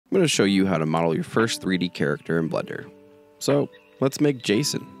I'm going to show you how to model your first 3D character in Blender. So let's make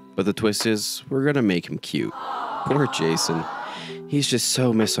Jason, but the twist is we're going to make him cute. Poor Jason. He's just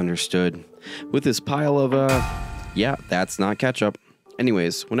so misunderstood. With his pile of, yeah, that's not ketchup.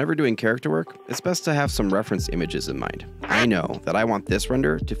 Anyways, whenever doing character work, it's best to have some reference images in mind. I know that I want this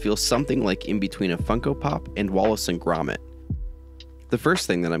render to feel something like in between a Funko Pop and Wallace and Gromit. The first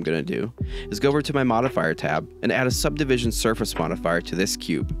thing that I'm going to do is go over to my modifier tab and add a subdivision surface modifier to this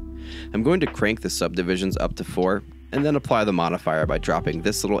cube. I'm going to crank the subdivisions up to 4 and then apply the modifier by dropping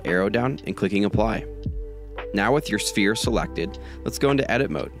this little arrow down and clicking apply. Now with your sphere selected, let's go into edit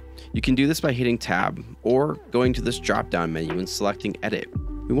mode. You can do this by hitting tab or going to this drop down menu and selecting edit.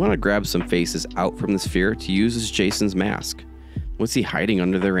 We want to grab some faces out from the sphere to use as Jason's mask. What's he hiding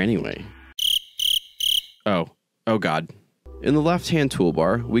under there anyway? Oh god. In the left hand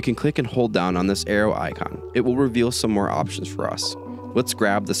toolbar, we can click and hold down on this arrow icon. It will reveal some more options for us. Let's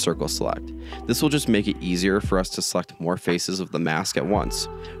grab the circle select. This will just make it easier for us to select more faces of the mask at once.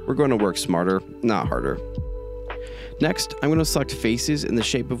 We're going to work smarter, not harder. Next, I'm going to select faces in the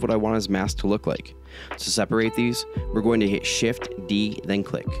shape of what I want his mask to look like. To separate these, we're going to hit Shift D, then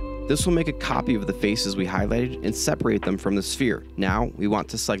click. This will make a copy of the faces we highlighted and separate them from the sphere. Now, we want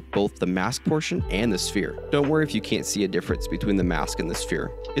to select both the mask portion and the sphere. Don't worry if you can't see a difference between the mask and the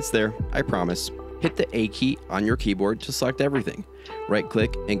sphere. It's there, I promise. Hit the A key on your keyboard to select everything. Right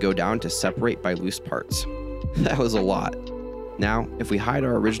click and go down to separate by loose parts. That was a lot. Now, if we hide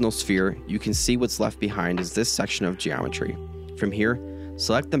our original sphere, you can see what's left behind is this section of geometry. From here,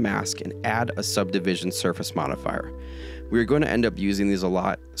 select the mask and add a subdivision surface modifier. We're going to end up using these a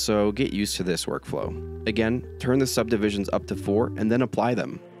lot, so get used to this workflow. Again, turn the subdivisions up to 4 and then apply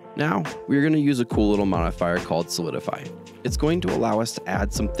them. Now, we're going to use a cool little modifier called Solidify. It's going to allow us to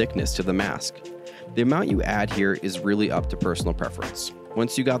add some thickness to the mask. The amount you add here is really up to personal preference.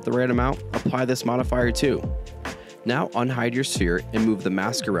 Once you got the right amount, apply this modifier too. Now unhide your sphere and move the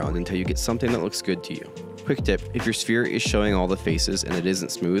mask around until you get something that looks good to you. Quick tip, if your sphere is showing all the faces and it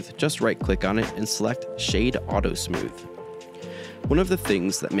isn't smooth, just right click on it and select Shade Auto Smooth. One of the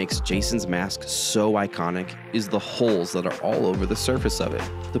things that makes Jason's mask so iconic is the holes that are all over the surface of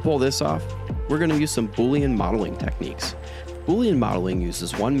it. To pull this off, we're going to use some Boolean modeling techniques. Boolean modeling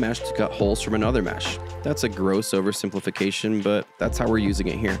uses one mesh to cut holes from another mesh. That's a gross oversimplification, but that's how we're using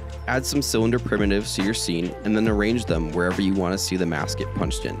it here. Add some cylinder primitives to your scene and then arrange them wherever you want to see the mask get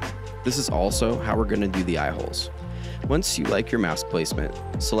punched in. This is also how we're going to do the eye holes. Once you like your mask placement,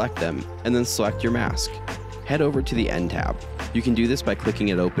 select them and then select your mask. Head over to the N tab. You can do this by clicking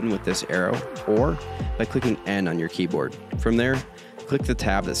it open with this arrow or by clicking N on your keyboard. From there, click the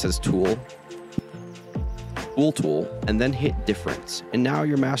tab that says Tool Tool, and then hit Difference. And now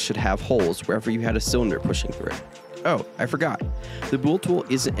your mask should have holes wherever you had a cylinder pushing through it. Oh, I forgot. The Bool tool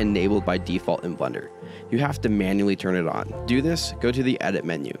isn't enabled by default in Blender. You have to manually turn it on. To do this, go to the Edit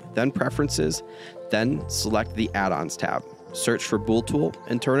menu, then Preferences, then select the Add-ons tab. Search for Bool tool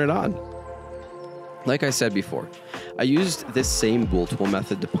and turn it on. Like I said before, I used this same Bool tool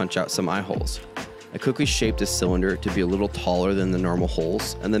method to punch out some eye holes. I quickly shaped a cylinder to be a little taller than the normal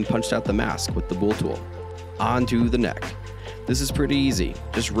holes and then punched out the mask with the Bool tool. On to the neck. This is pretty easy.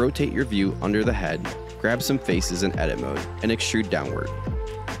 Just rotate your view under the head, grab some faces in edit mode, and extrude downward.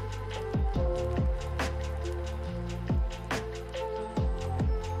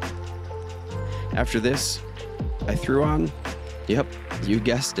 After this, I threw on, yep, you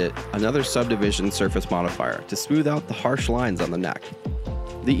guessed it, another subdivision surface modifier to smooth out the harsh lines on the neck.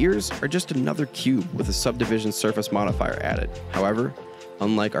 The ears are just another cube with a subdivision surface modifier added. However,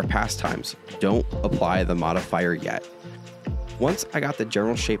 unlike our past times, don't apply the modifier yet. Once I got the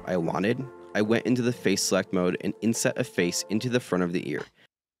general shape I wanted, I went into the face select mode and inset a face into the front of the ear.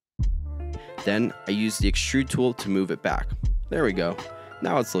 Then I used the extrude tool to move it back. There we go.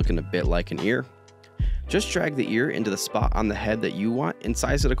 Now it's looking a bit like an ear. Just drag the ear into the spot on the head that you want and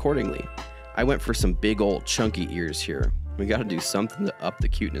size it accordingly. I went for some big old chunky ears here. We gotta do something to up the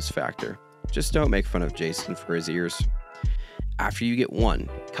cuteness factor. Just don't make fun of Jason for his ears. After you get one,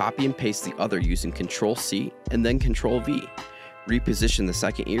 copy and paste the other using Ctrl-C and then Ctrl-V. Reposition the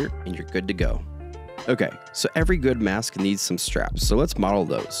second ear and you're good to go. Okay, so every good mask needs some straps, so let's model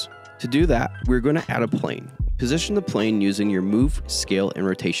those. To do that, we're going to add a plane. Position the plane using your Move, Scale, and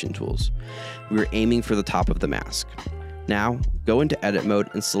Rotation tools. We're aiming for the top of the mask. Now, go into Edit mode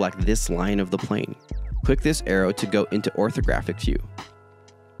and select this line of the plane. Click this arrow to go into Orthographic View.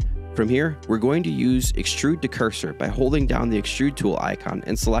 From here, we're going to use Extrude to Cursor by holding down the Extrude tool icon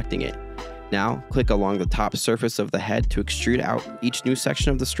and selecting it. Now, click along the top surface of the head to extrude out each new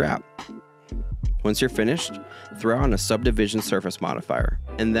section of the strap. Once you're finished, throw on a Subdivision Surface modifier.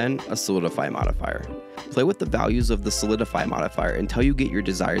 and then a solidify modifier. Play with the values of the solidify modifier until you get your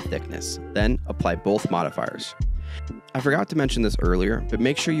desired thickness, then apply both modifiers. I forgot to mention this earlier, but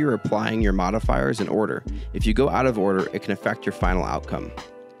make sure you're applying your modifiers in order. If you go out of order, it can affect your final outcome.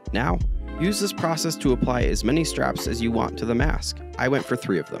 Now, use this process to apply as many straps as you want to the mask. I went for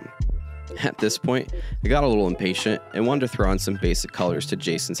 3 of them. At this point, I got a little impatient and wanted to throw on some basic colors to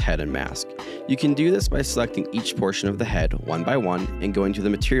Jason's head and mask. You can do this by selecting each portion of the head one by one and going to the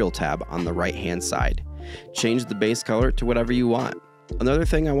Material tab on the right hand side. Change the base color to whatever you want. Another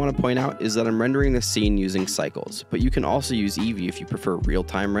thing I want to point out is that I'm rendering the scene using cycles, but you can also use Eevee if you prefer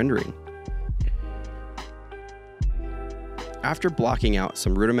real-time rendering. After blocking out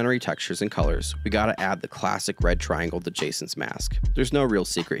some rudimentary textures and colors, we gotta add the classic red triangle to Jason's mask. There's no real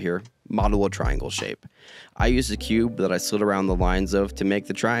secret here, model a triangle shape. I used a cube that I slid around the lines of to make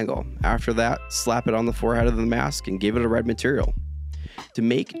the triangle. After that, slap it on the forehead of the mask and give it a red material. To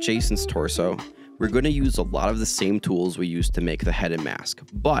make Jason's torso, we're going to use a lot of the same tools we used to make the head and mask,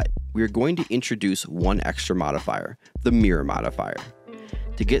 but we're going to introduce one extra modifier, the mirror modifier.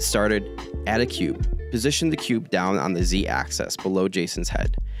 To get started, add a cube. Position the cube down on the Z axis below Jason's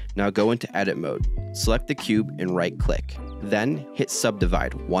head. Now go into edit mode, select the cube and right click, then hit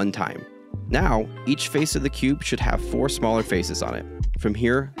subdivide 1 time. Now, each face of the cube should have 4 smaller faces on it. From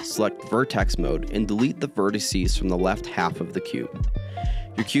here, select vertex mode and delete the vertices from the left half of the cube.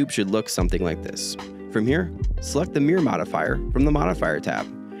 Your cube should look something like this. From here, select the mirror modifier from the modifier tab.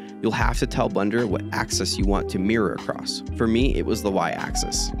 You'll have to tell Blender what axis you want to mirror across. For me, it was the Y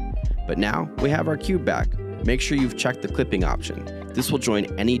axis. But now we have our cube back. Make sure you've checked the clipping option. This will join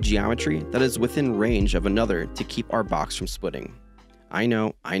any geometry that is within range of another to keep our box from splitting. I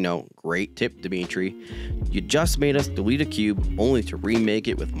know, great tip, Dimitri. You just made us delete a cube only to remake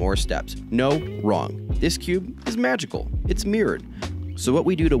it with more steps. No, wrong. This cube is magical. It's mirrored. So what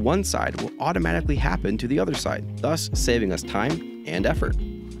we do to one side will automatically happen to the other side, thus saving us time and effort.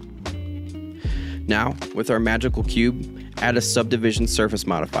 Now, with our magical cube, add a subdivision surface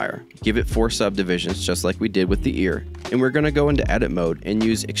modifier. Give it 4 subdivisions just like we did with the ear. And we're going to go into edit mode and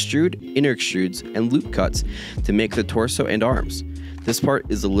use extrude, inner extrudes, and loop cuts to make the torso and arms. This part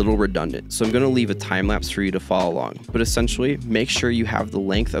is a little redundant, so I'm going to leave a time lapse for you to follow along. But essentially, make sure you have the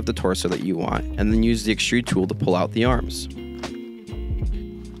length of the torso that you want, and then use the extrude tool to pull out the arms.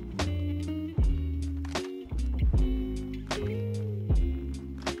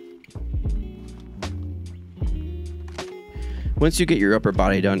 Once you get your upper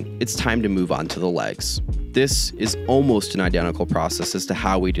body done, it's time to move on to the legs. This is almost an identical process as to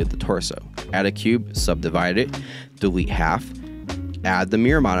how we did the torso. Add a cube, subdivide it, delete half, add the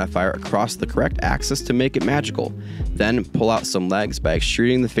mirror modifier across the correct axis to make it magical, then pull out some legs by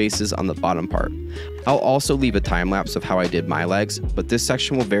extruding the faces on the bottom part. I'll also leave a time lapse of how I did my legs, but this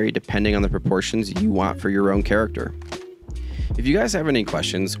section will vary depending on the proportions you want for your own character. If you guys have any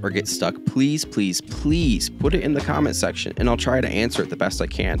questions or get stuck, please put it in the comment section and I'll try to answer it the best I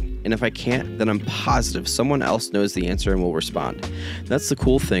can. And if I can't, then I'm positive someone else knows the answer and will respond. That's the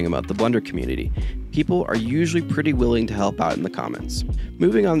cool thing about the Blender community. People are usually pretty willing to help out in the comments.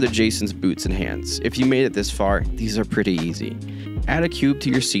 Moving on to Jason's boots and hands. If you made it this far, these are pretty easy. Add a cube to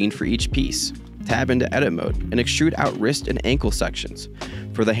your scene for each piece. Tab into edit mode and extrude out wrist and ankle sections.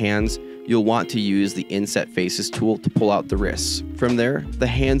 For the hands, you'll want to use the Inset Faces tool to pull out the wrists. From there, the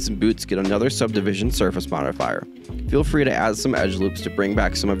hands and boots get another subdivision surface modifier. Feel free to add some edge loops to bring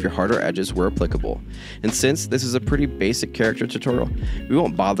back some of your harder edges where applicable. And since this is a pretty basic character tutorial, we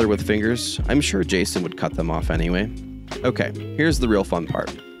won't bother with fingers. I'm sure Jason would cut them off anyway. Okay, here's the real fun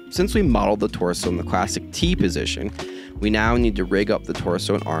part. Since we modeled the torso in the classic T position, we now need to rig up the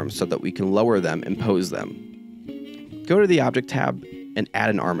torso and arms so that we can lower them and pose them. Go to the Object tab and add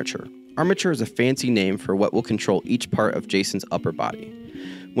an armature. Armature is a fancy name for what will control each part of Jason's upper body.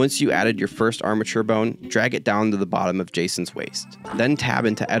 Once you added your first armature bone, drag it down to the bottom of Jason's waist. Then tab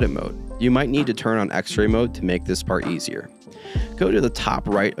into edit mode. You might need to turn on X-ray mode to make this part easier. Go to the top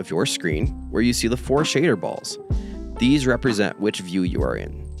right of your screen where you see the 4 shader balls. These represent which view you are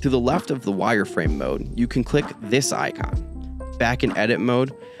in. To the left of the wireframe mode, you can click this icon. Back in edit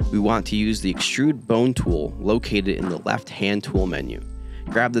mode, we want to use the extrude bone tool located in the left hand tool menu.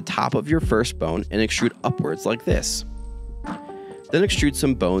 Grab the top of your first bone and extrude upwards like this. Then extrude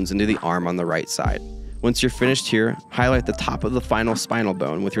some bones into the arm on the right side. Once you're finished here, highlight the top of the final spinal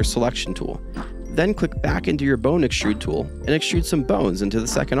bone with your selection tool. Then click back into your bone extrude tool and extrude some bones into the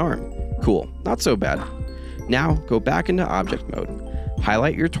second arm. Cool, not so bad. Now go back into object mode,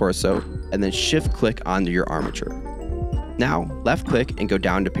 highlight your torso, and then shift click onto your armature. Now left click and go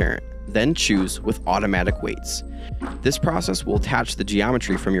down to parent. then choose with automatic weights. This process will attach the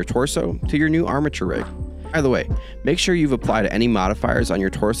geometry from your torso to your new armature rig. By the way, make sure you've applied any modifiers on your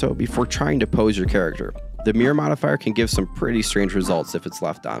torso before trying to pose your character. The mirror modifier can give some pretty strange results if it's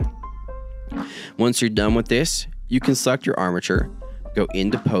left on. Once you're done with this, you can select your armature, go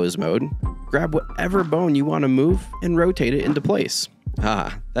into pose mode, grab whatever bone you want to move, and rotate it into place.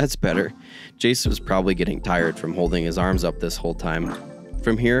 Ah, that's better. Jason was probably getting tired from holding his arms up this whole time.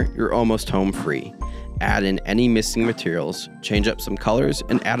 From here, you're almost home free. Add in any missing materials, change up some colors,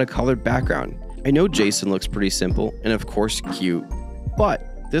 and add a colored background. I know Jason looks pretty simple and of course cute, but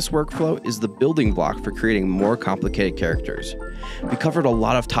this workflow is the building block for creating more complicated characters. We covered a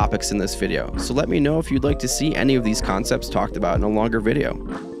lot of topics in this video, so let me know if you'd like to see any of these concepts talked about in a longer video.